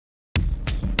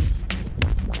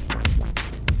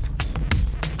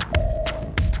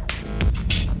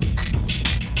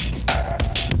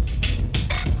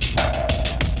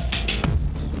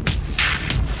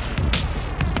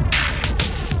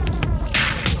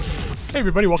Hey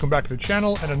everybody, welcome back to the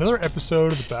channel and another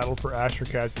episode of the Battle for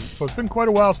Astrokaszy. So it's been quite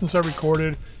a while since I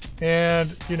recorded,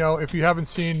 and you know, if you haven't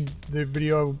seen the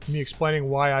video of me explaining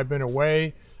why I've been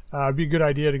away, it'd be a good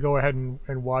idea to go ahead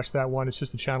and watch that one. It's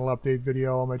just a channel update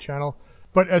video on my channel.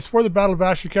 But as for the Battle of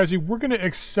Astrokaszy, we're going to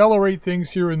accelerate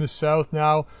things here in the south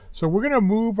now. So we're going to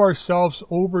move ourselves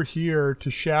over here to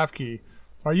Shafki.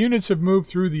 Our units have moved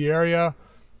through the area,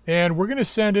 and we're going to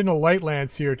send in a light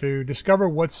lance here to discover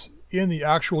what's in the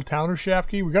actual town of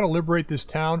Shafki. We got to liberate this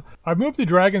town. I've moved the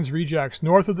Dragon's Rejects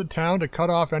north of the town to cut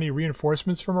off any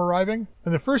reinforcements from arriving.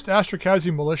 And the first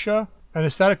Astrokaszy militia and the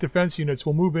static defense units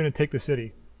will move in and take the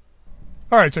city.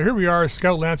 Alright, so here we are.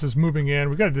 Scout Lance is moving in.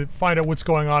 We got to find out what's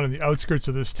going on in the outskirts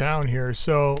of this town here.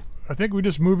 So I think we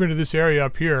just move into this area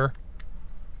up here.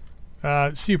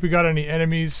 See if we got any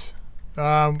enemies.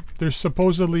 There's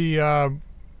supposedly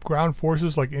ground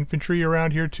forces like infantry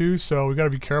around here too, so we got to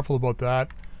be careful about that.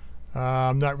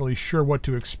 I'm not really sure what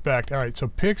to expect. Alright, so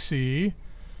Pixie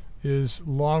is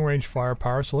long-range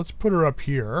firepower, so let's put her up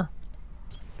here.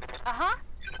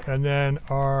 And then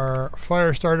our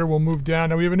fire starter will move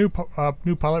down. Now we have a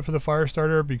new pilot for the fire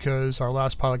starter because our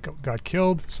last pilot got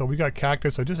killed. So we got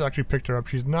Cactus. I just actually picked her up.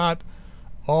 She's not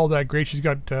all that great. She's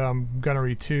got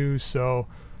gunnery too, so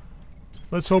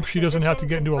let's hope she doesn't have to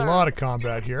get into a lot of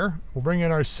combat here. We'll bring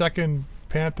in our second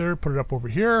Panther, put it up over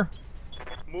here.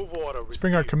 Let's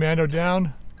bring our commando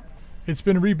down. It's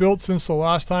been rebuilt since the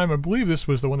last time. I believe this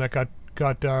was the one that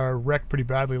got wrecked pretty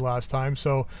badly last time.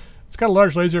 So it's got a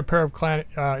large laser, a pair of clan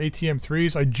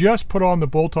ATM-3s. I just put on the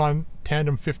bolt-on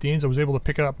tandem 15s. I was able to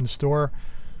pick it up in the store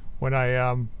when I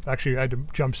actually had to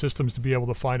jump systems to be able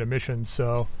to find a mission.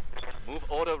 So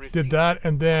did that,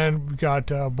 and then we got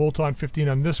bolt-on 15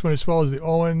 on this one as well as the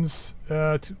Owens.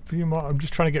 I'm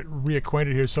just trying to get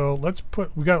reacquainted here. So let's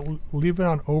we got leave it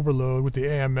on overload with the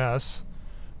AMS.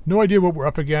 No idea what we're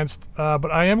up against,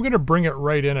 but I am going to bring it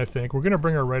right in. I think we're going to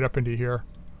bring her right up into here.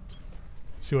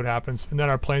 See what happens. And then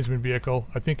our plainsman vehicle,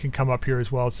 I think, can come up here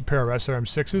as well. It's a pair of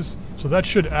SRM-6s. So that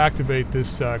should activate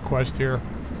this quest here.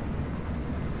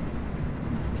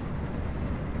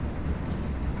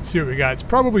 Let's see what we got. It's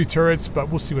probably turrets, but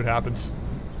we'll see what happens.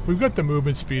 We've got the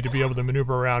movement speed to be able to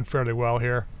maneuver around fairly well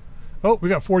here. Oh, we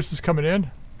got forces coming in.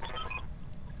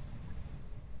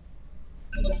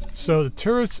 So the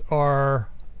turrets are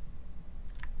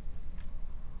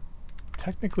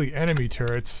technically enemy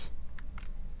turrets.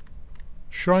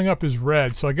 Showing up as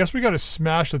red, so I guess we got to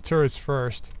smash the turrets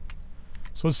first.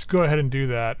 So let's go ahead and do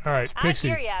that. All right,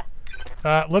 Pixie.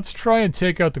 Let's try and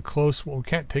take out the close. Well, we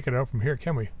can't take it out from here,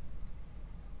 can we?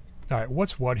 All right,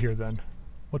 what's what here then?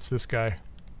 What's this guy?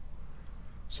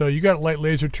 So you got light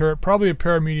laser turret, probably a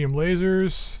pair of medium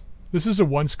lasers. This is a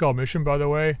one skull mission, by the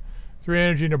way. 3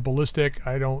 energy and a ballistic.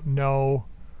 I don't know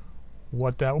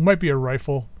what that. It might be a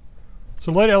rifle.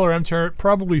 So light LRM turret,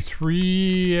 probably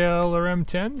 3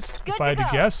 LRM-10s, if I had to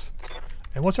guess.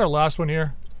 And what's our last one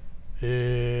here?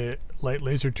 Light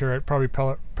laser turret, probably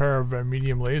pair of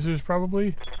medium lasers,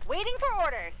 probably. Waiting for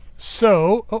orders.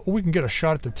 So, oh, we can get a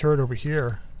shot at the turret over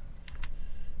here.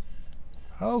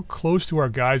 How close to our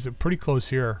guys? Pretty close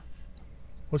here.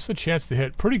 What's the chance to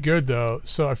hit? Pretty good though.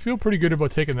 So I feel pretty good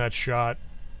about taking that shot.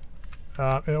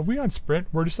 Are we on sprint?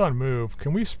 We're just on move.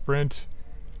 Can we sprint?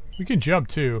 We can jump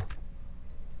too.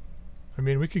 I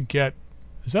mean, we could get...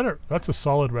 Is that that's a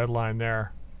solid red line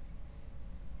there.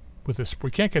 With this, we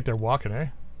can't get there walking, eh?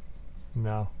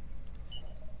 No.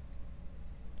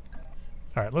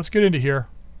 Alright, let's get into here.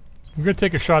 I'm going to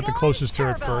take a shot at the closest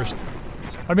turret first.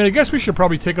 I mean, I guess we should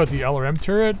probably take out the LRM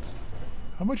turret.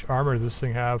 How much armor does this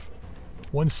thing have?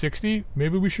 160?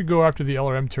 Maybe we should go after the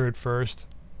LRM turret first.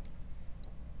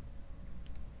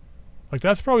 Like,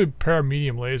 that's probably a pair of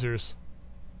medium lasers.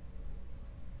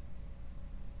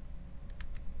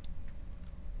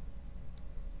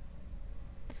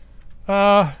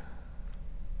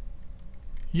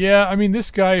 Yeah, I mean,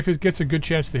 this guy, if it gets a good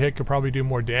chance to hit, could probably do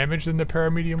more damage than the pair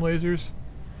of medium lasers.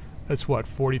 That's what,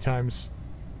 40 times...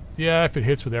 Yeah, if it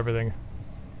hits with everything.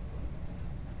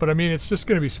 But I mean, it's just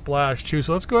going to be splashed too,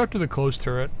 so let's go after the close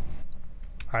turret.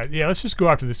 Alright, yeah, let's just go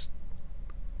after this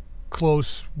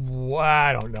close...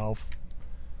 I don't know.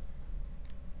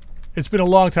 It's been a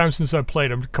long time since I've played.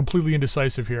 I'm completely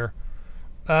indecisive here.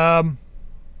 Yeah,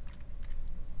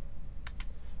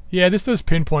 this does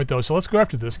pinpoint though, so let's go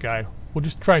after this guy. We'll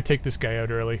just try and take this guy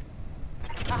out early.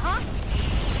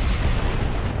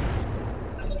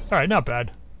 Alright, not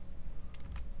bad.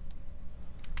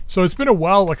 So it's been a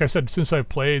while, like I said, since I've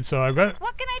played, so I've got...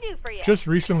 What can I do for you? Just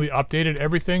recently updated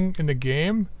everything in the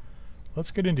game.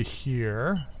 Let's get into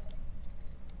here.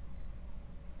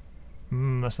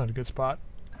 That's not a good spot.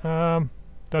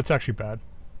 That's actually bad.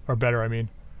 Or better, I mean.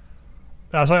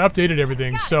 So I updated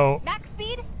everything, so... Max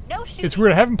speed, no shooting. It's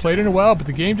weird, I haven't played in a while, but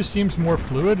the game just seems more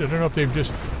fluid. I don't know if they've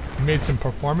just made some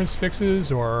performance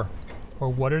fixes or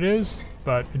what it is,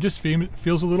 but it just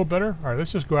feels a little better. Alright,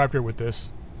 let's just go after it with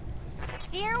this.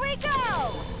 Here we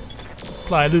go!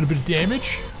 Apply a little bit of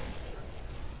damage.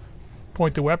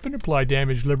 Point the weapon, apply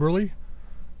damage liberally.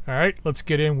 Alright, let's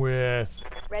get in with...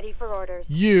 Ready for orders.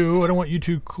 You. I don't want you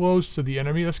too close to the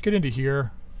enemy. Let's get into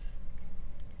here.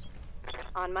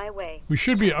 On my way. We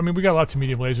should be, I mean, we got lots of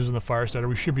medium lasers in the fire starter.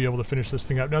 We should be able to finish this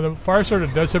thing up. Now, the fire starter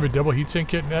does have a double heatsink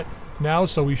kit now,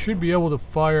 so we should be able to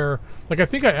fire... Like, I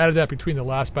think I added that between the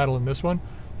last battle and this one.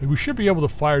 We should be able to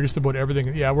fire just about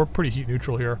everything. Yeah, we're pretty heat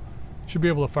neutral here. Should be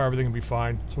able to fire everything and be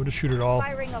fine. So we'll just shoot it all.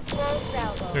 Firing a full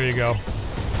salvo. There you go.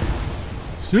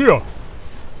 See ya!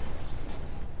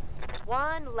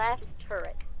 One less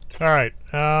turret. Alright,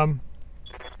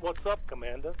 What's up,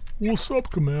 Commander? what's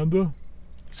up, Commander?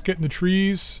 Let's get in the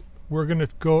trees. We're gonna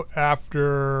go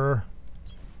after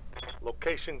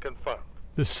Location confirmed.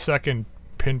 the second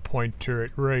pinpoint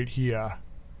turret right here.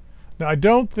 Now, I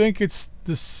don't think it's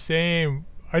the same.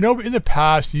 I know in the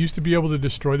past you used to be able to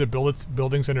destroy the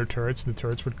buildings under turrets and the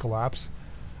turrets would collapse.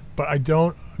 But I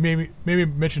don't, maybe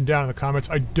mention down in the comments,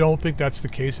 I don't think that's the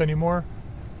case anymore.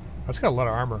 That's got a lot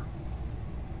of armor.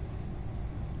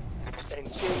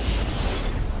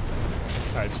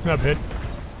 Alright, snub hit.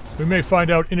 We may find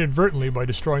out inadvertently by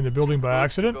destroying the building by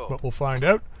accident, but we'll find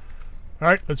out.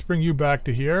 Alright, let's bring you back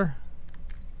to here.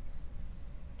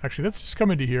 Actually, let's just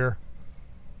come into here.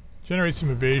 Generate some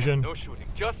evasion. No shooting,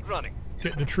 just running.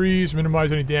 Get in the trees,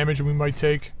 minimize any damage that we might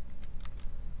take.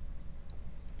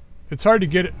 It's hard to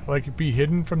get, like, be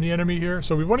hidden from the enemy here.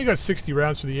 So we've only got 60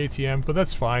 rounds for the ATM, but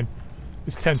that's fine.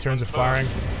 It's 10 turns of firing.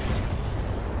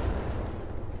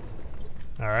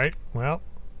 Alright, well.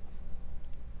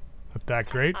 Not that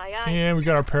great. Aye, aye. And we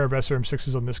got our pair of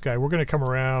SRM6s on this guy. We're going to come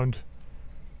around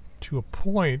to a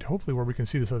point, hopefully where we can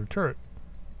see this other turret.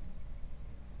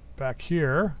 Back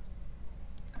here.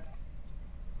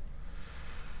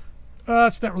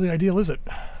 It's not really ideal, is it?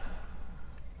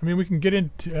 I mean, we can get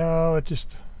into... it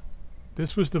just...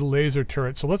 This was the laser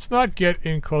turret, so let's not get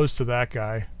in close to that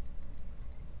guy.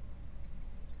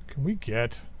 Can we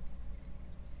get...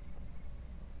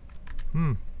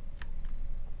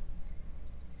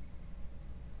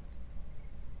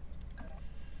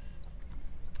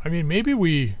 I mean, maybe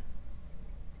we...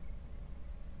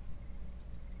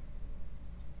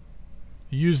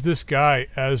 use this guy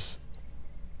as...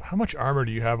 How much armor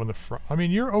do you have on the front? I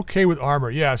mean, you're okay with armor.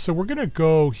 Yeah, so we're going to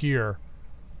go here.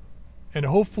 And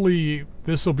hopefully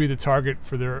this will be the target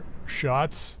for their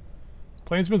shots.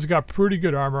 Plainsman's got pretty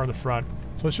good armor on the front.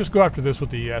 So let's just go after this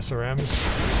with the SRMs.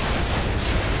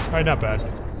 Alright, not bad.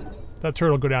 That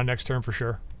turret will go down next turn for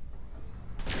sure.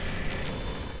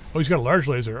 Oh, he's got a large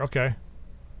laser. Okay.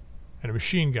 And a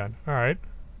machine gun. Alright.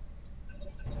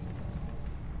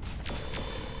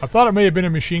 I thought it may have been a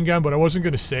machine gun, but I wasn't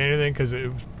going to say anything because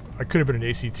it could have been an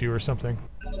AC-2 or something.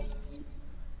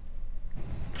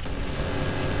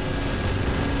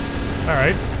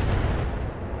 Alright.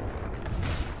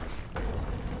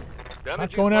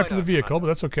 Not going after the vehicle, but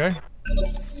that's okay.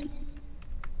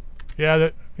 Yeah,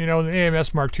 that, you know, the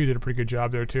AMS Mark II did a pretty good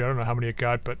job there too. I don't know how many it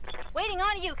got, but Waiting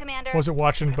on you, Commander. wasn't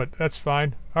watching, but that's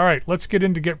fine. Alright, let's get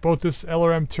in to get both this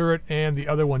LRM turret and the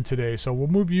other one today. So we'll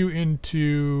move you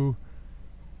into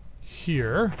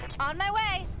here. On my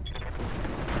way.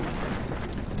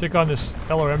 Take on this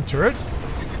LRM turret.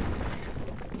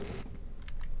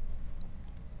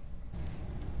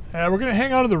 We're going to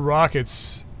hang on to the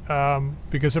rockets,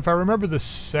 because if I remember the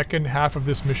second half of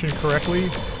this mission correctly,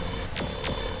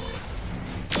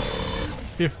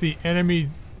 if the enemy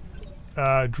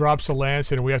drops a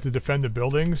lance and we have to defend the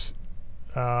buildings,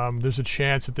 there's a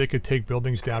chance that they could take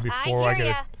buildings down before I get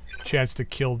a chance to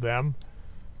kill them.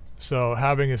 So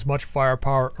having as much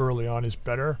firepower early on is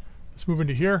better. Let's move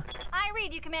into here. I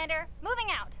read you, Commander. Moving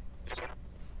out.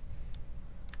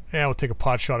 And we'll take a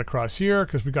pot shot across here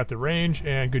because we got the range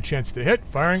and good chance to hit.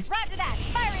 Firing. Roger that.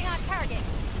 Firing on target.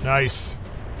 Nice.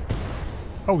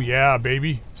 Oh yeah,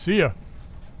 baby. See ya.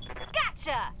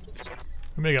 Gotcha.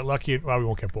 We may get lucky. Well, we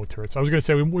won't get both turrets. I was going to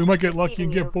say we might get lucky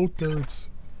and get both turrets.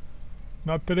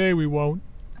 Not today, we won't.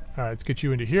 Alright, let's get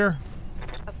you into here.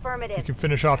 Affirmative. You can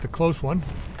finish off the close one.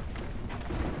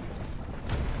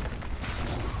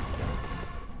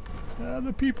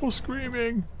 The people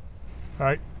screaming.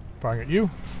 Alright, firing at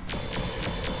you.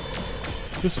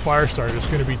 This fire starter is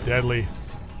going to be deadly.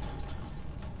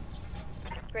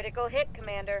 Critical hit,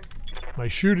 Commander.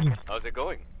 Nice shooting. How's it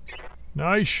going?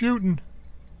 Nice shooting.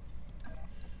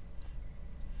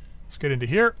 Let's get into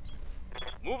here.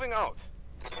 Moving out.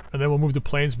 And then we'll move the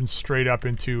plainsman straight up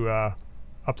into,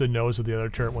 up the nose of the other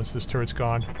turret once this turret's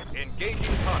gone.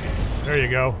 Engaging target. There you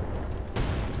go.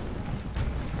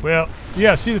 Well,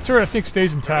 yeah, see, the turret I think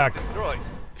stays intact. Destroyed.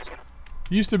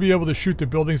 You used to be able to shoot the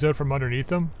buildings out from underneath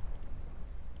them.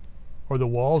 Or the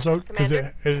walls out, because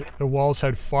the walls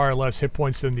had far less hit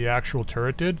points than the actual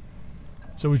turret did.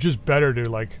 So it was just better to,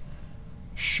 like,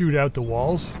 shoot out the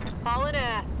walls. Hauling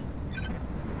ass.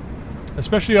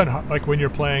 Especially on, like, when you're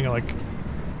playing, like,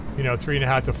 you know,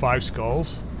 3.5 to 5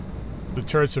 skulls. The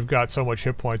turrets have got so much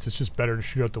hit points, it's just better to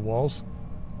shoot out the walls.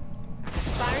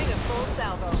 Firing a full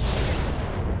salvo.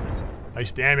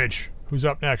 Nice damage. Who's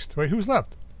up next? Wait, who's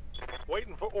left?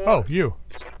 Waiting for orders. Oh, you.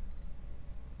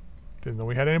 Didn't know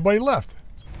we had anybody left.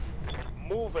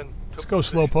 Moving. Let's go,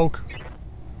 Slowpoke.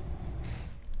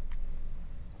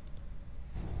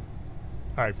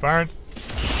 Alright, firing.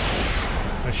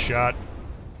 Nice shot.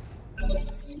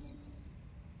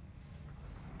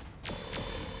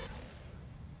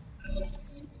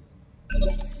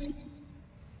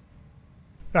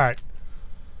 Alright.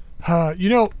 You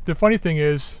know, the funny thing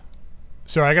is...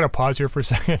 Sorry, I gotta pause here for a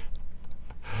second.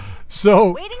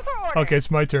 So... Waiting for orders. Okay,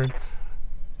 it's my turn.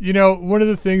 You know, one of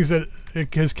the things that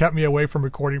it has kept me away from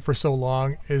recording for so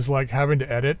long is, like, having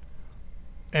to edit.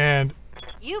 And...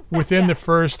 You within the betcha.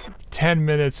 first 10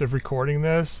 minutes of recording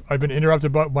this, I've been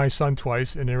interrupted by my son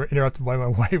twice and interrupted by my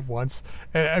wife once.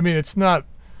 And I mean, it's not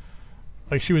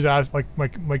like she was asked, like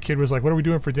my kid was like, "What are we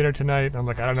doing for dinner tonight?" And I'm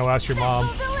like, "I don't know, ask your mom."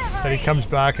 And he comes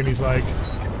back and he's like,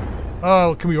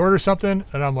 "Oh, can we order something?"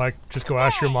 And I'm like, "Just go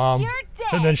ask your mom." You're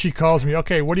dead. And then she calls me,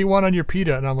 "Okay, what do you want on your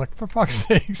pita?" And I'm like, "For fuck's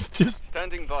sakes,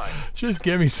 Standing by. just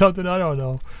give me something, I don't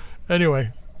know."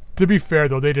 Anyway, to be fair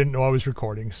though, they didn't know I was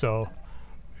recording, so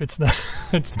it's not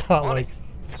like,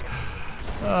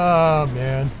 oh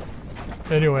man.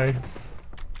 Anyway,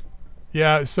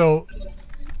 yeah, so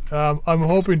I'm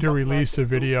hoping to release a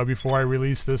video before I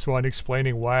release this one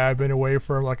explaining why I've been away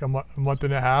for like a month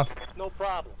and a half. No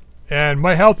problem. And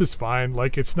my health is fine.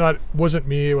 Like, wasn't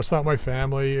me, it's not my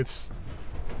family. It's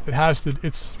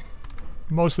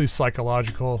mostly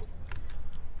psychological.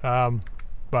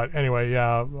 But anyway,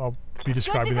 yeah, I'll be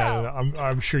describing that. And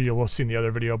I'm sure you'll have seen the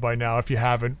other video by now. If you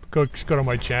haven't, just go to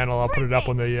my channel. I'll put it up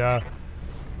on the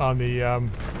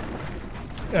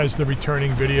as the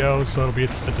returning video, so it'll be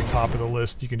at the top of the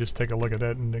list. You can just take a look at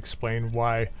it and explain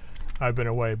why I've been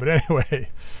away. But anyway,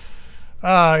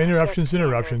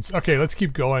 interruptions. Okay, let's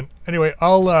keep going. Anyway,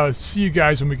 I'll see you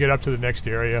guys when we get up to the next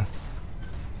area.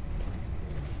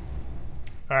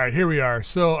 Alright, here we are.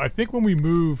 So I think when we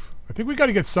move, I think we got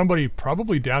to get somebody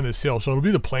probably down this hill. So it'll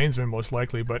be the plainsman most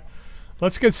likely, but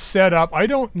let's get set up. I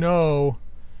don't know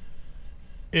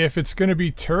if it's going to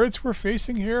be turrets we're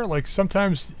facing here. Like,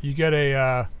 sometimes you get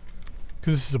a,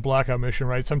 because this is a blackout mission,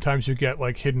 right? Sometimes you get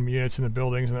like hidden units in the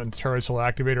buildings and then turrets will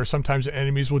activate, or sometimes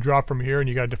enemies will drop from here and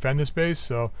you got to defend this base.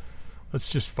 So let's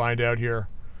just find out here.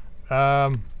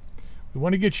 We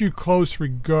want to get you close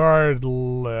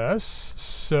regardless.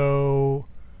 So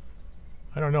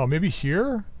I don't know, maybe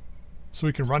here? So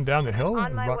we can run down the hill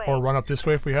On my way. or run up this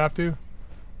way if we have to.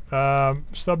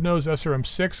 Snub nose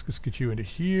SRM6, let's get you into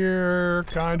here,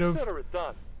 kind of. Consider it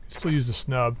done. Still use the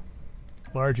snub.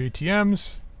 Large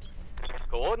ATMs.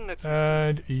 Coordinates.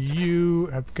 And you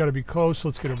have got to be close,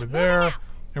 let's get over there.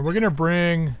 And we're going to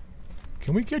bring...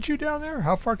 Can we get you down there?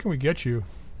 How far can we get you?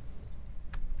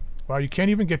 Wow, you can't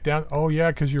even get down... Oh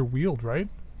yeah, because you're wheeled, right?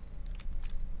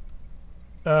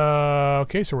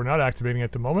 Okay, so we're not activating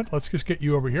at the moment. Let's just get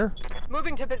you over here.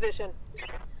 Moving to position.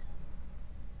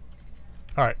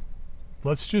 Alright.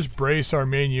 Let's just brace our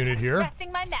main unit here.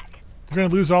 Resting my neck. We're going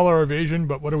to lose all our evasion,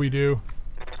 but what do we do?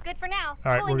 Good for now.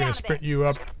 Alright, Pulling we're going down to a sprint bit. you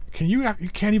up. Can you... You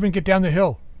can't even get down the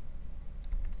hill.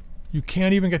 You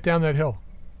can't even get down that hill.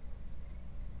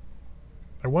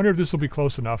 I wonder if this will be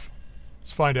close enough.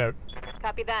 Let's find out.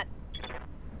 Copy that.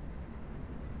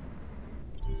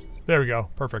 There we go.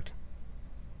 Perfect.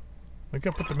 Link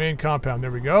up with the main compound.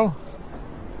 There we go.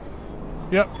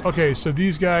 Yep. Okay, so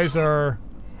these guys are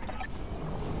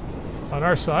on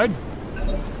our side.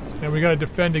 And we got to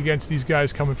defend against these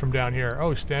guys coming from down here.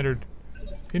 Oh, standard.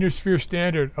 Inner sphere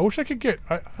standard. I wish I could get...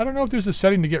 I don't know if there's a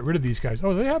setting to get rid of these guys.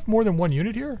 Oh, they have more than one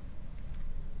unit here?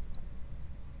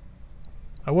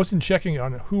 I wasn't checking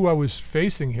on who I was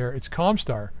facing here. It's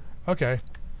Comstar. Okay.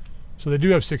 So they do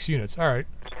have 6 units. Alright.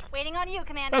 Waiting on you,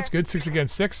 Commander. That's good. 6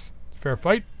 against 6. Fair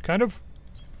fight, kind of.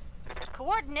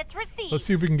 Coordinates received. Let's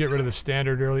see if we can get rid of the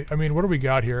standard early. I mean, what do we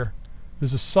got here?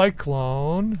 There's a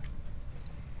Cyclone.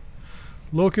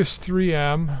 Locust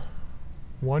 3M.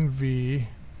 1V.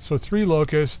 So 3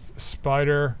 Locust,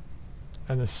 Spider,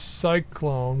 and the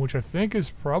Cyclone, which I think is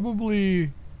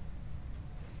probably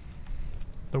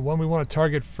the one we want to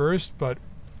target first, but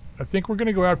I think we're going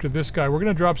to go after this guy. We're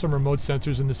going to drop some remote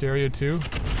sensors in this area too.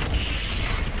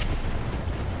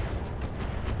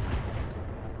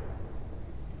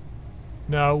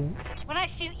 Now, When I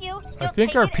shoot you, I you'll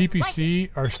think take our it and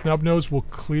PPC, our snub nose, will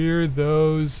clear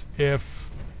those if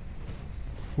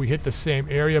we hit the same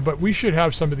area, but we should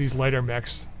have some of these lighter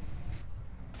mechs.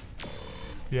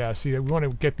 Yeah, see, we want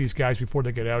to get these guys before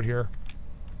they get out here.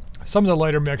 Some of the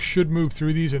lighter mechs should move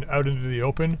through these and out into the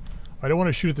open. I don't want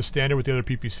to shoot at the standard with the other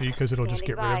PPC because it'll just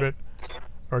get rid of it.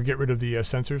 Or get rid of the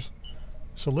sensors.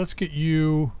 So let's get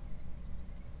you...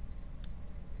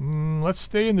 let's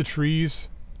stay in the trees.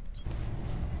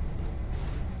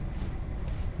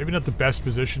 Maybe not the best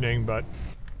positioning, but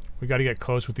we got to get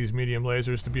close with these medium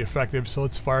lasers to be effective. So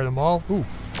let's fire them all. Ooh,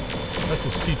 that's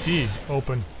a CT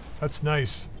open. That's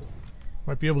nice.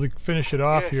 Might be able to finish it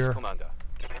off Yes, here. Commander.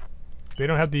 They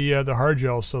don't have the hard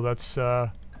gel, so that's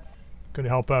going to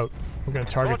help out. We're going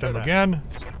to target them again.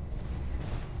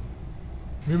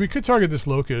 I mean, we could target this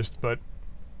locust, but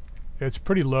it's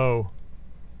pretty low.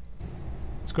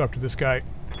 Let's go after this guy.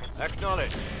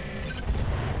 Acknowledge.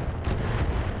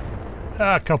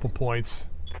 Ah, a couple points.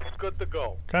 Good to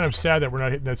go. Kind of sad that we're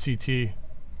not hitting that CT.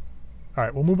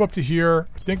 Alright, we'll move up to here.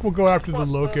 I think we'll go after the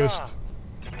locust.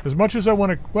 As much as I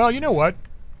want to... Well, you know what?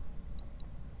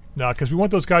 No, because we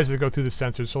want those guys to go through the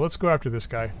sensors, so let's go after this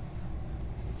guy.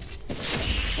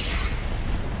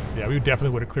 Yeah, we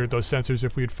definitely would have cleared those sensors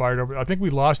if we had fired over... I think we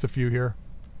lost a few here.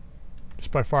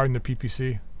 Just by firing the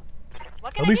PPC.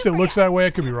 At least it looks that way.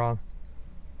 I could be wrong.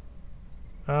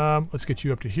 Let's get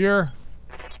you up to here.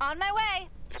 On my way.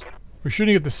 We're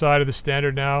shooting at the side of the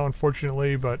standard now,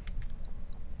 unfortunately, but...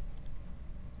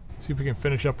 See if we can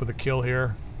finish up with a kill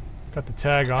here. Got the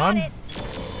tag on.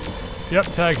 Yep,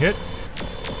 tag hit.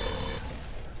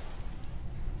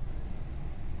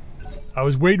 I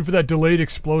was waiting for that delayed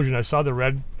explosion. I saw the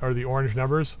red, or the orange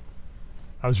numbers.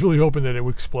 I was really hoping that it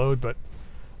would explode, but...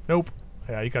 Nope.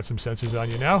 Yeah, you got some sensors on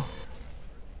you now.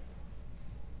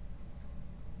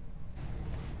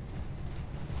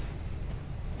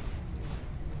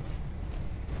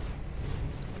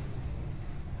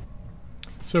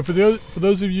 So for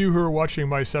those of you who are watching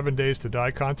my 7 Days to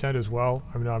Die content as well,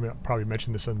 I mean I probably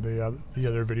mentioned this in the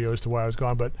other video as to why I was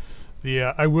gone, but the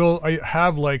I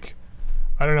have like,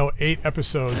 I don't know, 8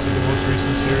 episodes of the most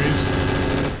recent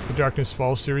series, the Darkness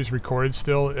Falls series, recorded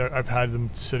still. I've had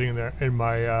them sitting there in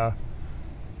my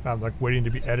like waiting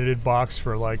to be edited box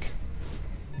for like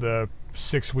the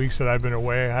 6 weeks that I've been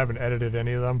away. I haven't edited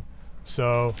any of them,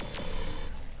 so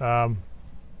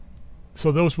so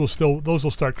those will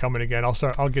start coming again.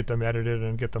 I'll get them edited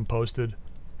and get them posted.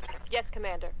 Yes,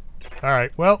 Commander. All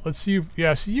right. Well, let's see.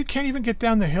 Yeah. See, you can't even get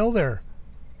down the hill there.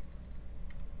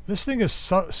 This thing is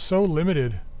so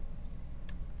limited.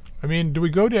 I mean, do we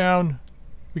go down?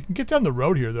 We can get down the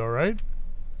road here, though, right?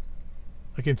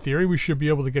 Like in theory, we should be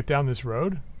able to get down this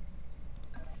road.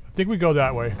 I think we go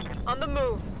that way. On the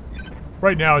move.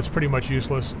 Right now, it's pretty much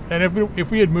useless. And if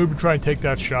we had moved to try and take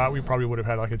that shot, we probably would have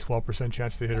had like a 12%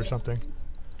 chance to hit or something.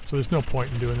 So there's no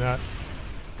point in doing that.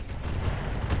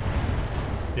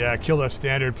 Yeah, kill that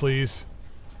standard, please.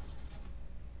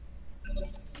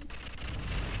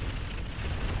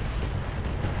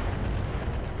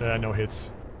 No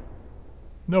hits.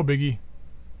 No biggie.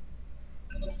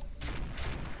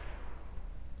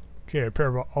 Okay, a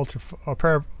pair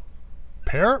of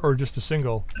pair or just a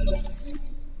single?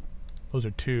 Those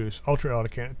are 2s. Ultra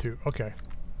autocannon 2. Okay.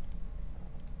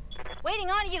 Waiting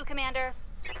on you, Commander.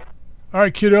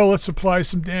 Alright, kiddo, let's apply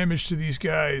some damage to these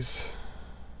guys.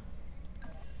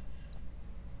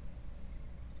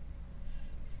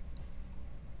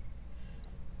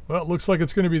 Well, it looks like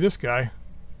it's going to be this guy.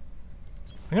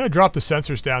 I'm going to drop the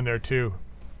sensors down there, too.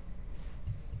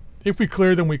 If we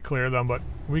clear them, we clear them, but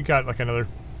we got like another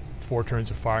 4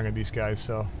 turns of firing at these guys,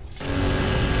 so...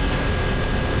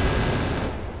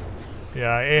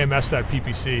 Yeah, AMS that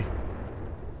PPC.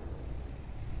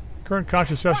 Current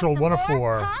conscious threshold 1 of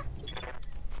 4.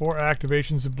 4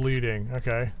 activations of bleeding.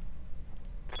 Okay.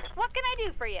 What can I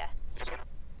do for you?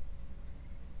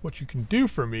 What you can do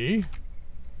for me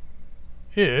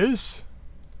is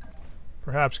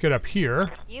perhaps get up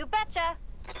here. You betcha.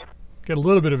 Get a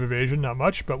little bit of evasion, not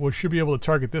much, but we should be able to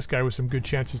target this guy with some good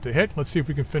chances to hit. Let's see if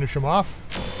we can finish him off.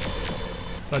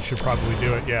 That should probably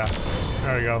do it, yeah.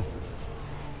 There we go.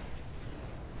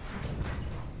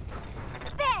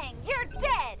 Bang! You're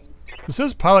dead! It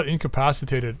says pilot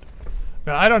incapacitated.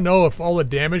 Now, I don't know if all the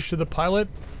damage to the pilot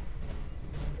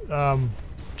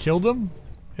killed him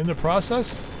in the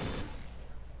process.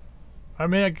 I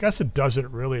mean, I guess it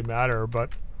doesn't really matter,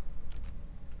 but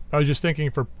I was just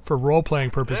thinking for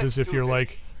role-playing purposes, if you're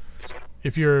like,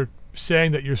 if you're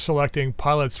saying that you're selecting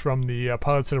pilots from the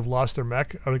pilots that have lost their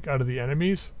mech out of the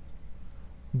enemies,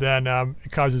 then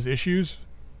it causes issues,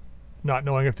 not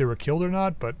knowing if they were killed or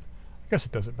not, but I guess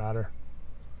it doesn't matter.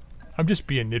 I'm just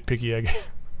being nitpicky, I guess.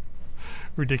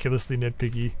 Ridiculously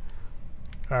nitpicky.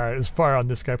 Alright, let's fire on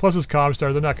this guy. Plus his comm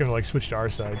star, they're not going to like switch to our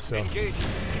side, so. Engage.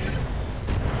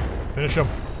 Finish him.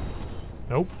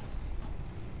 Nope.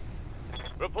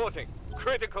 Reporting.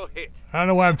 Critical hit. I don't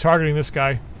know why I'm targeting this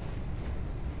guy.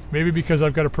 Maybe because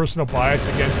I've got a personal bias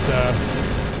against,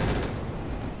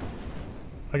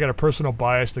 I got a personal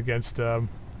bias against,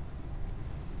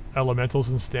 elementals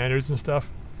and standards and stuff.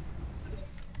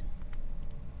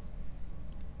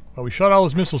 Well, we shot all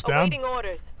his missiles down. Awaiting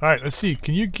orders. Alright, let's see.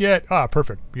 Can you get... Ah,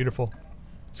 perfect. Beautiful.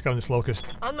 Let's go on this locust.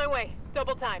 On my way.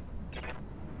 Double time.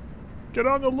 Get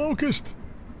on the locust!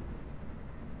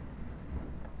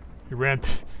 He ran...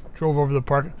 drove over the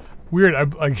park. Weird,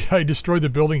 I destroyed the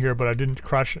building here, but I didn't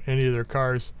crush any of their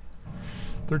cars.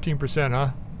 13%,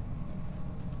 huh?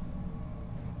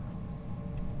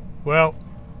 Well,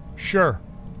 sure.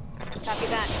 Copy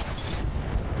that.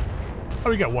 Oh,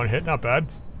 we got one hit. Not bad.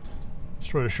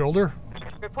 Destroy the shoulder.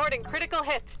 Reporting critical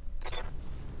hit.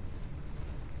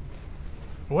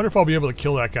 I wonder if I'll be able to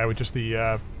kill that guy with just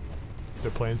the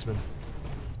plainsman.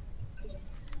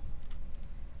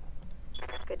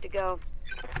 Good to go.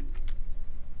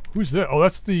 Who's that? Oh,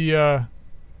 that's the,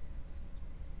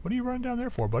 what are you running down there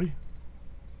for, buddy?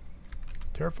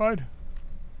 Terrified?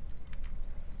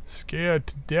 Scared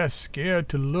to death, scared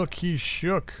to look, he's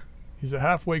shook. He's a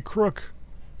halfway crook.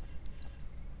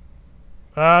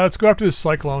 Let's go after this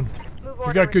cyclone.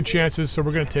 We got good chances, so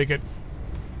we're gonna take it.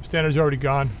 Standard's already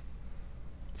gone.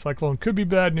 Cyclone could be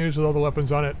bad news with all the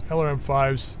weapons on it.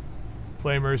 LRM-5s,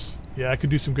 flamers. Yeah, I could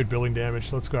do some good building damage,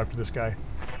 so let's go after this guy.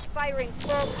 Firing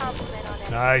full complement on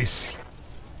it. Nice.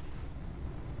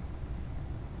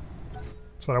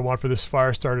 That's what I want for this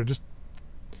fire starter. Just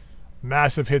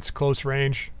massive hits close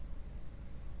range.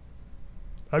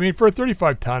 I mean, for a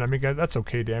 35 ton, I mean, that's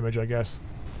okay damage, I guess.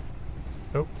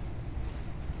 Nope.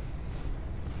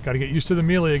 Gotta get used to the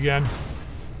melee again.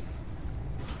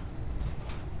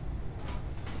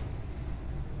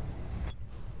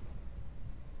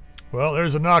 Well,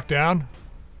 there's a knockdown.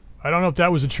 I don't know if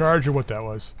that was a charge or what that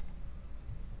was.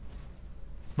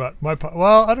 But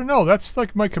well, I don't know. That's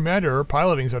like my commander. Her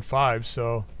piloting's at 5,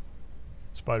 so...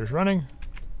 Spider's running.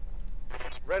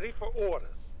 Ready for orders.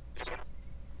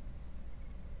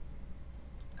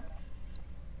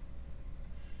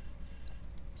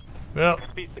 Well,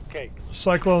 Piece of cake.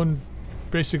 Cyclone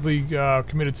basically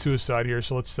committed suicide here,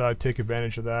 so let's take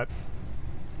advantage of that.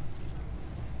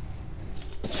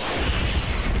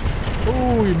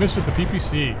 Oh, you missed with the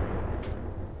PPC.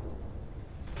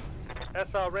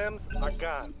 SRMs are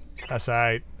gone. That's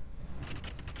alright.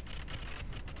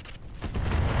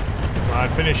 Come on,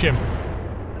 finish him.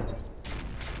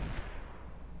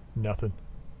 Nothing.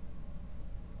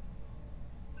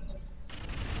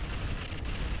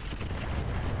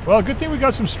 Well, good thing we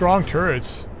got some strong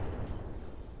turrets.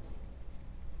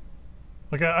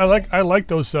 Like I like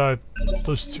those was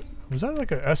that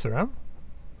like a SRM?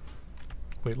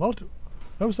 Wait,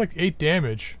 that was like 8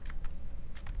 damage.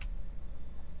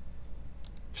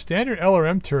 Standard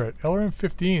LRM turret, LRM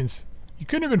 15s. You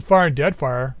couldn't have been firing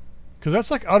Deadfire, because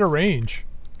that's like out of range.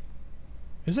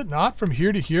 Is it not? From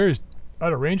here to here is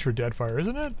out of range for Deadfire,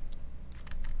 isn't it?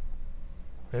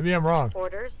 Maybe I'm wrong.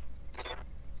 Orders.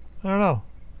 I don't know.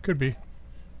 Could be.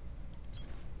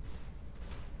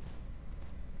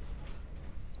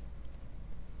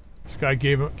 This guy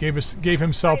gave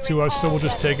himself to us, so we'll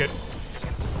just take it.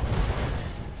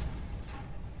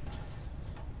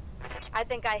 I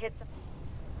think I hit some.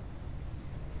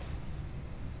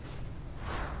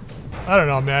 I don't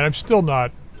know, man. I'm still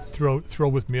not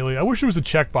thrilled with melee. I wish there was a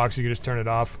checkbox you could just turn it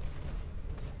off.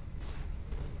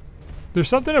 There's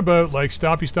something about like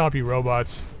stompy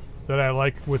robots that I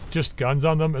like with just guns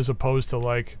on them as opposed to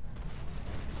like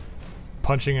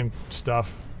punching and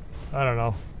stuff. I don't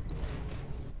know.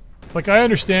 Like I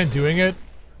understand doing it,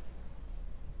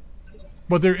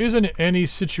 but there isn't any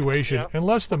situation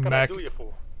unless the mech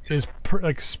is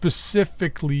like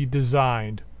specifically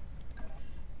designed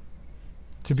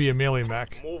to be a melee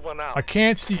mech. I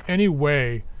can't see any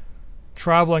way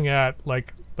traveling at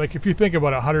like if you think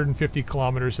about 150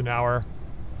 kilometers an hour,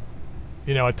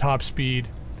 you know, at top speed,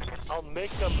 I'll make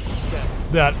them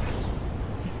that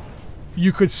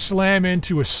you could slam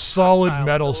into a solid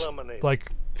metal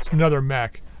like another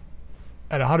mech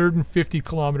at 150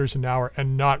 kilometers an hour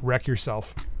and not wreck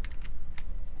yourself.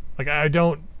 Like I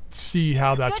don't see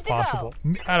how that's possible.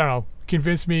 I don't know.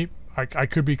 convince me. I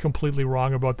could be completely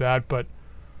wrong about that, but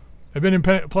I've been in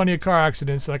plenty of car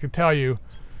accidents, and I can tell you,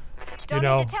 Don't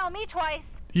need to tell me twice.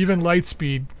 even light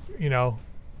speed, you know,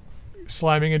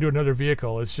 slamming into another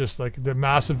vehicle, it's just like the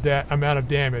massive amount of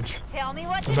damage. Tell me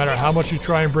what No matter how much you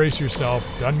try and brace yourself,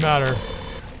 doesn't matter.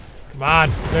 Come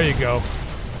on, there you go.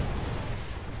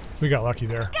 We got lucky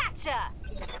there. Gotcha.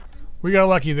 We got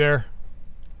lucky there.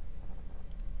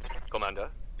 Commander.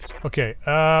 Okay,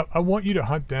 I want you to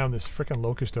hunt down this frickin'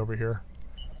 locust over here.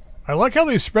 I like how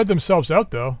they've spread themselves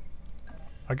out, though.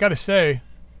 I gotta say,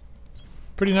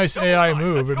 pretty nice AI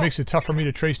move. It makes it tough for me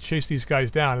to chase these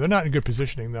guys down. They're not in good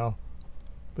positioning, though.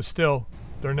 But still,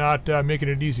 they're not making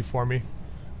it easy for me.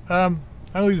 I'll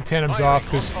leave the tandems off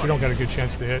because we don't got a good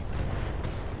chance to hit.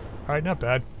 Alright, not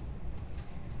bad.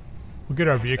 We'll get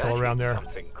our vehicle around there.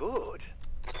 Something good.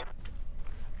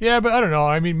 Yeah, but I don't know.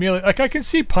 I mean, melee, like I can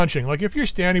see punching. Like if you're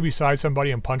standing beside somebody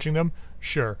and punching them,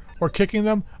 sure. Or kicking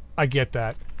them, I get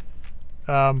that.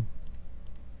 Aye,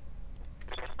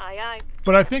 aye.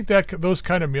 But I think that those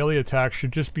kind of melee attacks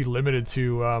should just be limited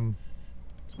to,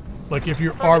 like if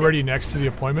you're already next to the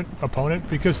opponent,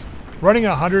 because running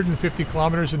 150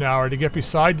 kilometers an hour to get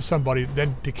beside somebody,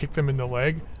 then to kick them in the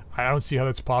leg, I don't see how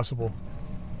that's possible.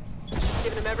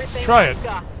 Giving him everything Try we've it.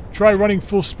 got. Try running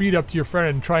full speed up to your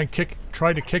friend and try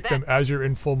to kick them as you're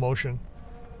in full motion.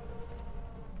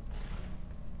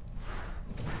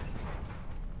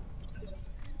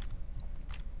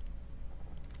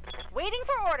 Waiting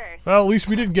for orders. Well, at least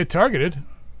we didn't get targeted.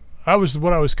 That was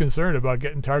what I was concerned about,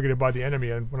 getting targeted by the enemy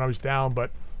and when I was down, but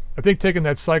I think taking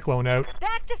that Cyclone out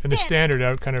Back to and the standard. Standard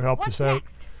out kind of helped What's us out.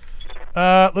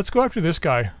 next? Let's go after this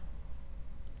guy.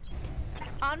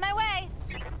 On my way.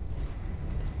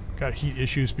 Got heat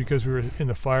issues because we were in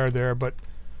the fire there, but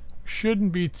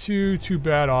shouldn't be too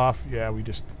bad off. Yeah, we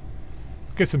just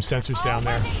get some sensors down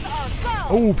there.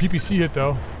 Oh, PPC hit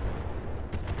though.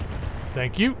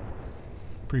 Thank you.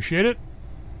 Appreciate it.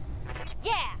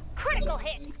 Yeah, critical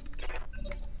hit.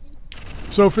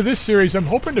 So for this series, I'm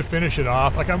hoping to finish it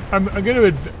off. Like I'm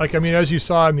going to like I mean, as you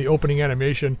saw in the opening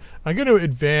animation, I'm going to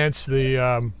advance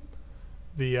the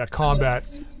combat,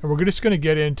 and we're just going to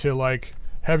get into like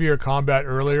heavier combat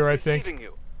earlier, I think.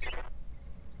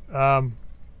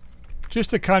 Just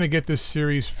to kind of get this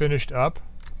series finished up,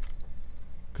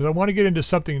 because I want to get into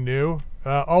something new.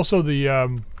 Also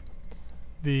oh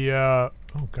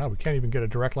god, we can't even get a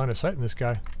direct line of sight in this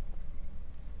guy.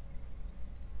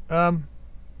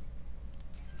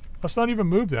 Let's not even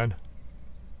move then.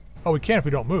 Oh, we can't if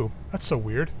we don't move. That's so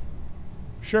weird.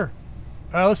 Sure.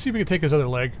 Let's see if we can take his other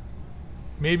leg.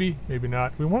 Maybe, maybe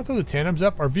not. We want to throw the tandems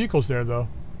up. Our vehicle's there though.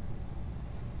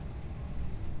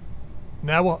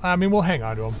 Now we'll hang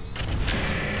on to him.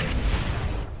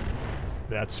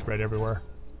 That's spread everywhere.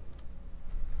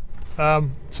 So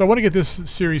I want to get this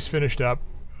series finished up.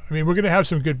 I mean, we're going to have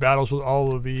some good battles with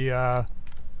all of the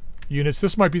units.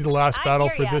 This might be the last battle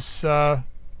for this for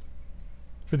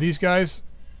these guys.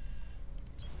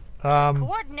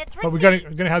 Coordinates But we're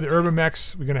gonna have the Urban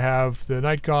Mechs. We're gonna have the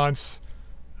Night Gaunts.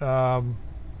 Yeah,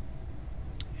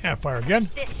 fire again.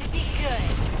 This should be good.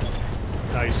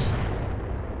 Nice.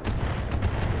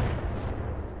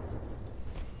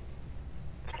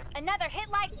 Another hit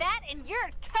like that and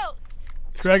you're toast.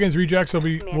 Dragon's Rejects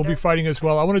will be fighting as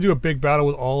well. I want to do a big battle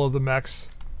with all of the mechs,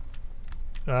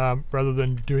 rather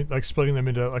than doing like splitting them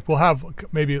into like we'll have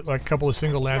maybe like a couple of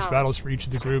single lance battles for each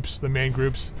of the groups, the main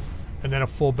groups, and then a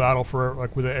full battle for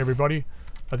like with everybody.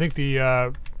 I think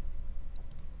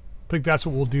that's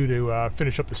what we'll do to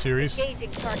finish up the series.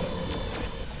 Engaging target.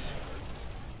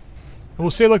 And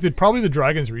we'll say like probably the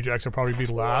Dragon's Rejects will probably be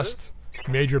the last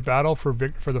major battle for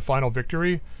the final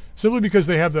victory, simply because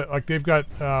they have they've got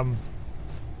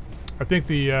I think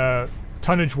the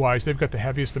tonnage wise they've got the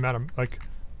heaviest amount of like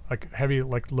heavy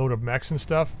load of mechs and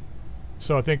stuff.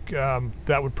 So I think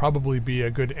that would probably be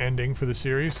a good ending for the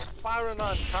series. Firing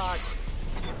on target.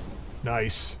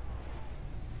 Nice.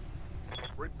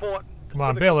 Report. Come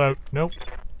on, bail out. Nope.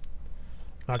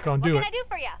 Not gonna do What it. can I do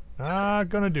for you? Not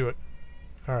gonna do it.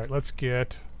 Alright, let's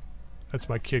get... That's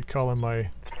my kid calling my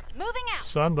Moving out.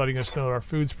 son, letting us know our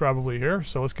food's probably here.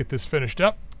 So let's get this finished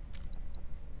up.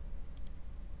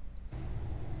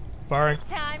 Firing.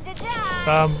 Time to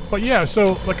die. But yeah,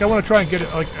 so like I want to try and get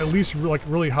at least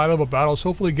really high level battles.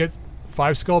 Hopefully get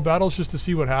 5 skull battles just to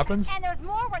see what happens. And there's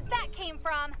more where that came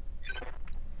from.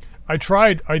 I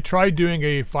tried doing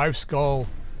a 5 skull,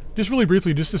 just really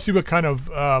briefly, just to see what kind of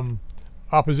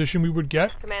opposition we would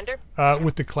get. Commander?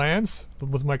 With the clans,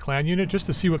 with my clan unit, just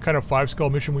to see what kind of 5 skull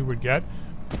mission we would get.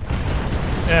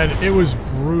 And it was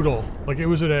brutal. Like it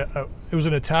was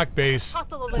an attack base,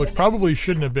 which probably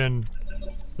shouldn't have been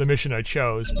the mission I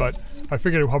chose, but I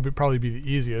figured it would probably be the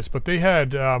easiest. But they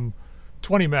had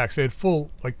 20 mechs. They had full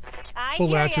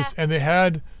lances, and they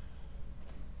had,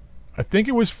 I think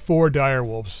it was 4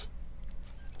 direwolves.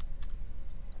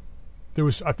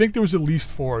 I think there was at least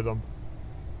 4 of them.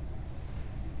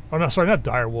 Oh no, sorry, not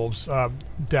direwolves.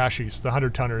 Dashies, the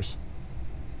 100-tonners.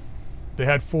 They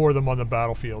had 4 of them on the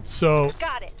battlefield. So,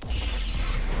 Got it.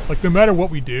 like, no matter what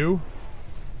we do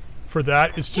for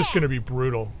that, it's just going to be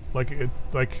brutal. Like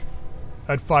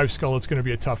at 5 skull, it's going to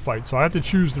be a tough fight. So I have to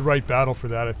choose the right battle for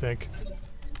that, I think.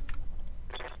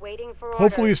 Waiting for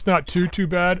Hopefully orders. it's not too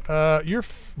bad. You're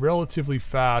relatively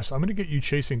fast. I'm going to get you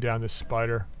chasing down this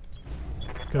spider.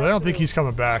 Because I don't think he's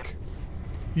coming back.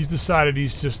 He's decided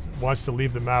he's just wants to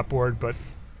leave the map board, but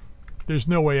there's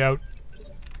no way out.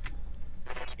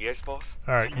 Yes, boss.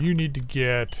 Alright, you need to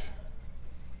get...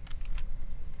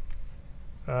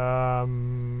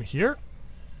 here?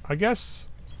 I guess?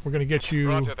 We're going to get you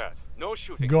Roger that. No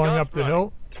shooting. going Just up the running.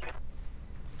 hill.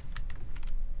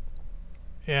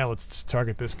 Yeah, let's just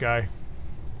target this guy.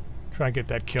 Try and get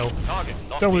that kill. Target.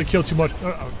 Lost. Don't really kill too much.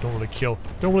 Don't really kill.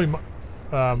 Don't really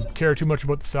care too much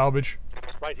about the salvage.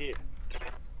 Right here.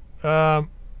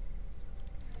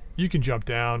 You can jump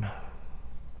down,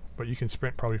 but you can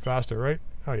sprint probably faster, right?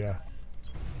 Oh yeah.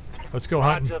 Let's go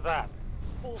hunting. Roger that.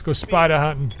 Let's go spider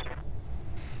hunting.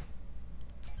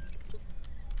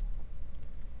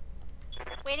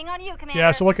 Waiting on you, Commander.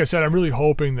 Yeah, so like I said, I'm really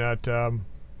hoping that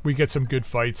we get some good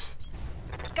fights.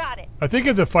 Got it. I think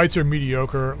if the fights are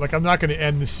mediocre, like I'm not going to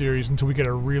end the series until we get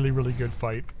a really, really good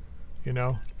fight. You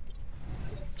know?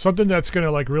 Something that's going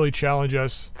to like really challenge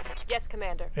us. Yes,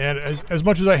 Commander. And as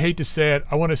much as I hate to say it,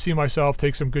 I want to see myself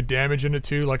take some good damage in it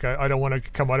too. Like I don't want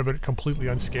to come out of it completely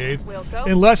unscathed. We'll go.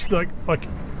 Unless like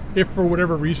if for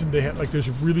whatever reason they like there's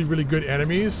really, really good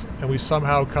enemies and we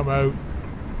somehow come out,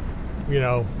 you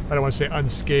know, I don't want to say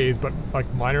unscathed, but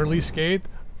like minorly scathed,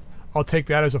 I'll take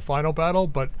that as a final battle.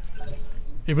 But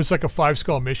if it's like a 5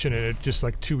 skull mission and it's just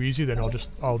like too easy, then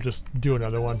I'll just do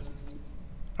another one.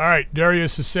 All right,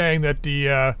 Darius is saying that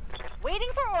the Waiting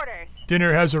for orders.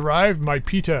 dinner has arrived. My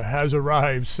pita has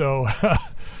arrived, so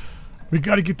we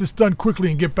got to get this done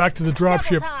quickly and get back to the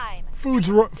dropship. Double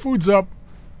time. Food's up.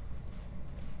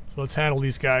 So let's handle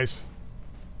these guys.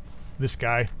 This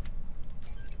guy.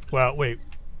 Well, wait.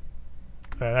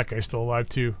 That guy's still alive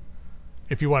too,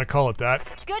 if you want to call it that.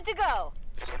 Good to go.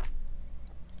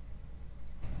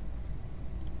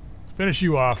 Finish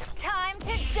you off. Time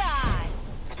to die.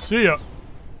 See ya.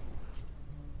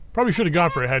 Probably should have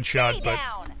gone for a headshot, Stay but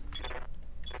down.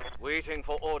 Waiting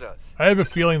for orders. I have a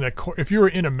feeling that if you were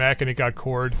in a mech and it got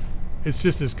cored, it's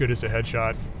just as good as a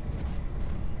headshot.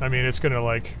 I mean, it's gonna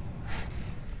like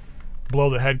blow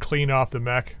the head clean off the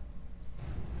mech.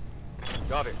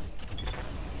 Got it.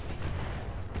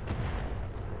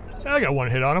 I got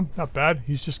 1 hit on him. Not bad.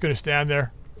 He's just gonna stand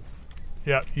there.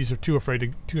 Yeah, he's too afraid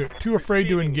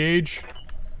to engage.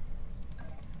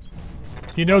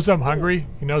 He knows I'm hungry.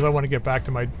 He knows I want to get back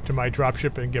to my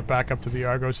dropship and get back up to the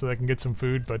Argo so that I can get some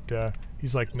food. But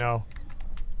he's like, no.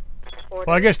 Order.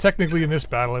 Well, I guess technically in this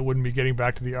battle, I wouldn't be getting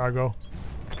back to the Argo.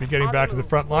 I'd be getting On back the to the move.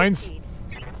 front Full lines. speed.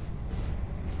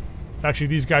 Actually,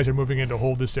 these guys are moving in to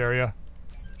hold this area.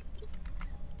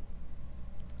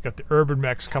 Got the urban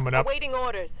mechs coming up Awaiting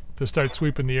orders. to start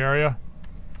sweeping the area.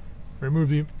 Remove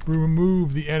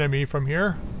the enemy from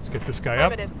here. Let's get this guy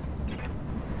up. Affirmative.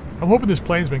 I'm hoping this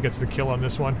plainsman gets the kill on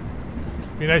this one.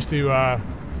 Be nice to have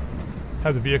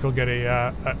the vehicle get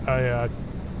a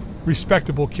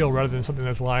respectable kill rather than something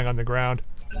that's lying on the ground.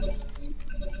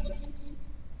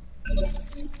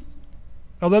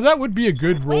 Although that would be a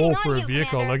good role Waiting on for a you,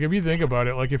 vehicle. Commander. Like if you think about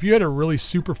it, like if you had a really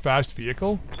super fast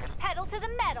vehicle, Pedal to the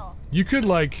metal. you could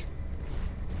like,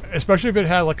 especially if it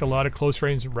had like a lot of close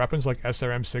range weapons like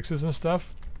SRM6s and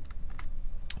stuff,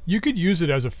 you could use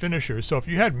it as a finisher. So if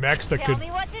you had mechs that Tell could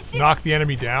me what to do. knock the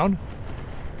enemy down,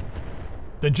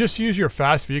 then just use your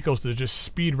fast vehicles to just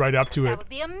speed right up to That it, would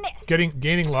be a miss.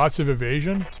 gaining lots of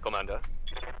evasion, Commander.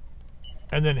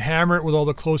 and then hammer it with all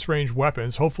the close range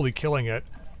weapons, hopefully killing it,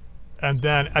 and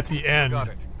then at the end, Got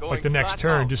it. Going like the next flat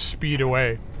turn, out. just speed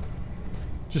away,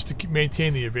 just to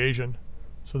maintain the evasion.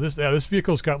 So this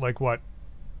vehicle's got like what,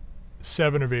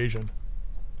 7 evasion.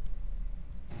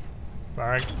 All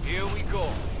right, Here we go.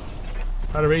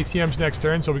 out of ATM's next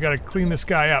turn, so we got to clean this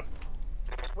guy up.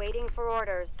 Waiting for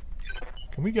orders.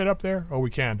 Can we get up there? Oh, we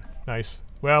can. Nice.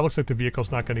 Well, it looks like the vehicle's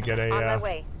not going to get On my a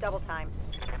way. Double time.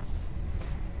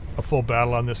 full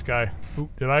battle on this guy. Ooh,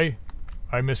 did I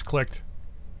misclicked.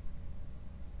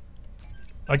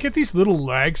 I get these little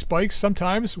lag spikes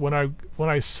sometimes when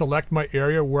I select my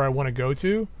area where I want to go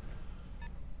to.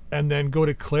 and then go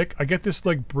to click, I get this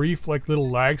like brief like little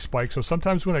lag spike. So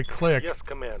sometimes when I click, Yes,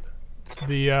 Commander.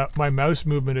 the my mouse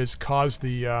movement has caused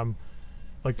the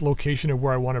like location of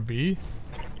where I want to be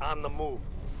On the move.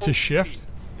 to shift.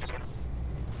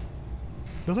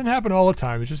 Doesn't happen all the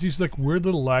time. It's just these like weird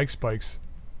little lag spikes.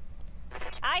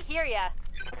 I hear ya.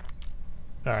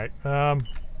 All right.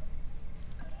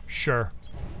 Sure.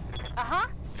 Uh-huh.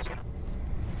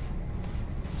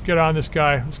 Let's get on this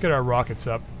guy. Let's get our rockets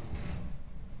up.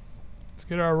 Let's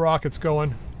get our rockets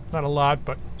going. Not a lot,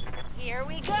 but Here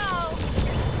we go.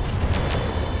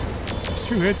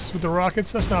 2 hits with the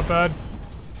rockets. That's not bad.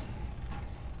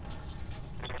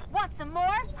 Want some more?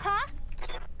 Huh?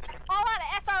 All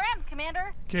out of SRMs,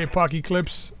 Commander. Okay, Pocky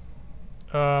Clips.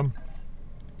 Yeah.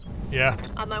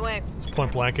 On my way. Let's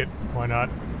point blanket. Why not?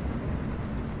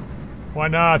 Why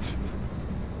not?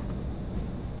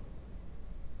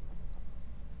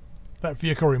 That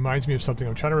vehicle reminds me of something.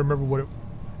 I'm trying to remember what it...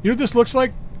 You know what this looks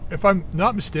like? If I'm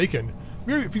not mistaken.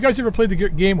 If you guys ever played the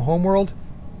game Homeworld,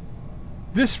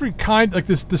 this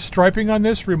the striping on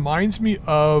this reminds me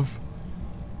of...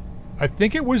 I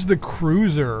think it was the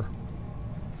cruiser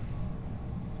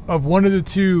of one of the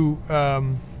two...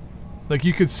 like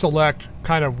you could select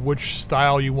kind of which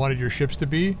style you wanted your ships to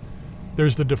be.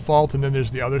 There's the default and then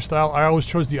there's the other style. I always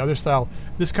chose the other style.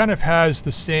 This kind of has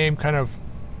the same kind of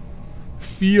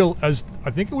feel as,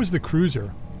 I think it was the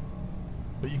cruiser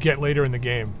that you get later in the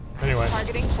game. Anyway.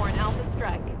 Targeting for an alpha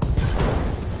strike.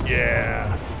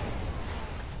 Yeah.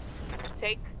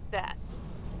 Take that.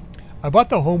 I bought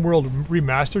the Homeworld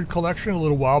Remastered collection a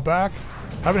little while back.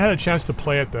 Haven't had a chance to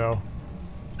play it though.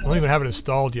 I don't even have it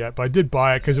installed yet, but I did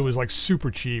buy it because it was like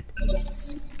super cheap.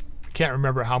 I can't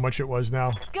remember how much it was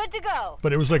now. Good to go.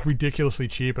 But it was like ridiculously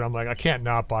cheap, and I'm like, I can't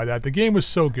not buy that. The game was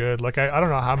so good. Like, I don't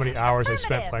know how many hours I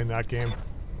spent playing that game.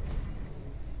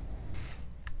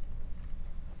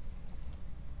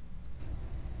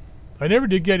 I never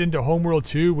did get into Homeworld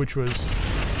 2, which was...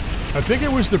 I think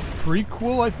it was the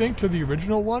prequel, I think, to the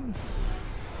original one.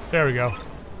 There we go.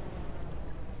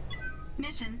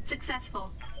 Mission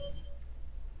successful.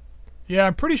 Yeah,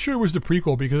 I'm pretty sure it was the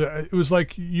prequel, because it was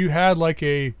like, you had like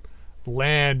a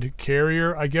land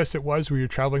carrier, I guess it was, where you're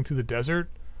traveling through the desert.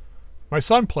 My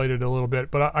son played it a little bit,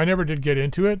 but I never did get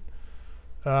into it.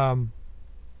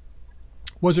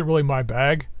 Wasn't really my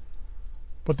bag.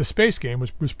 But the space game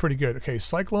was pretty good. Okay,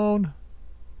 Cyclone.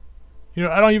 You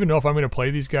know, I don't even know if I'm going to play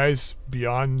these guys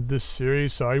beyond this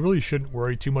series, so I really shouldn't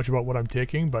worry too much about what I'm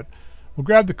taking, but we'll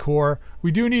grab the core.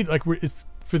 We do need, like,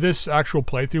 for this actual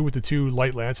playthrough with the 2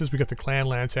 light lances, we got the clan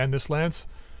lance and this lance.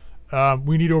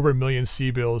 We need over 1 million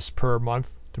C-bills per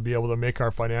month to be able to make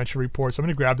our financial reports. I'm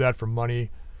going to grab that for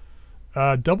money.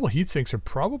 Double heat sinks are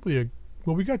probably a...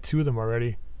 Well, we got 2 of them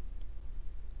already.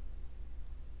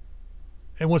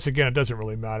 And once again, it doesn't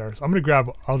really matter. So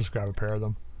I'll just grab a pair of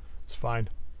them. It's fine.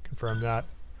 Confirm that.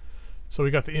 So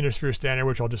we got the inner sphere standard,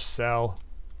 which I'll just sell.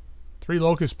 3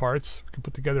 locust parts. We can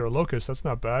put together a locust. That's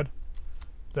not bad.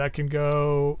 That can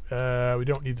go. We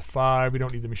don't need the 5. We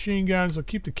don't need the machine guns. We'll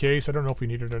keep the case. I don't know if we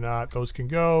need it or not. Those can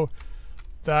go.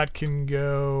 That can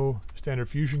go. Standard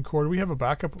fusion core. Do we have a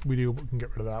backup? We do. We can get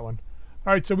rid of that one.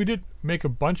 All right. So we did make a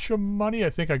bunch of money.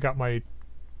 I think I got my...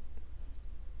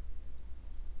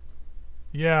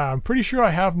 Yeah, I'm pretty sure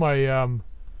I have my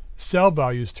sell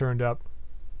values turned up.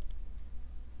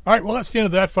 Alright, well that's the end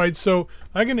of that fight. So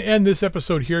I'm going to end this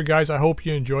episode here, guys. I hope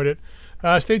you enjoyed it.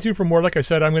 Stay tuned for more. Like I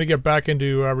said, I'm going to get back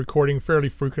into recording fairly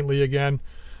frequently again.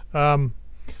 I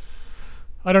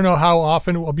don't know how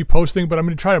often I'll be posting, but I'm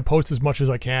going to try to post as much as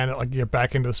I can. I'll get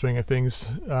back into the swing of things.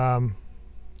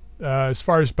 As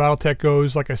far as Battletech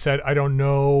goes, like I said, I don't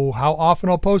know how often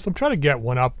I'll post. I'm trying to get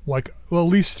one up, like, well,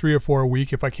 at least 3 or 4 a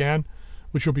week if I can,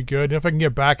 which will be good. And if I can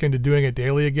get back into doing it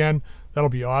daily again, that'll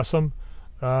be awesome.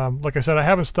 Like I said, I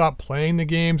haven't stopped playing the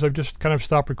games. I've just kind of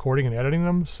stopped recording and editing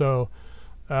them. So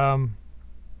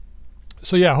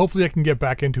yeah, hopefully I can get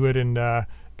back into it and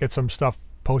get some stuff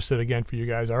posted again for you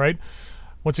guys. All right.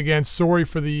 Once again, sorry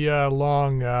for the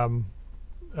long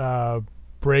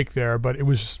break there, but it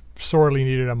was sorely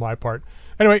needed on my part.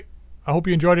 Anyway, I hope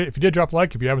you enjoyed it. If you did, drop a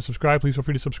like. If you haven't subscribed, please feel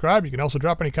free to subscribe. You can also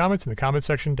drop any comments in the comment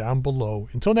section down below.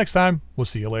 Until next time, we'll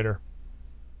see you later.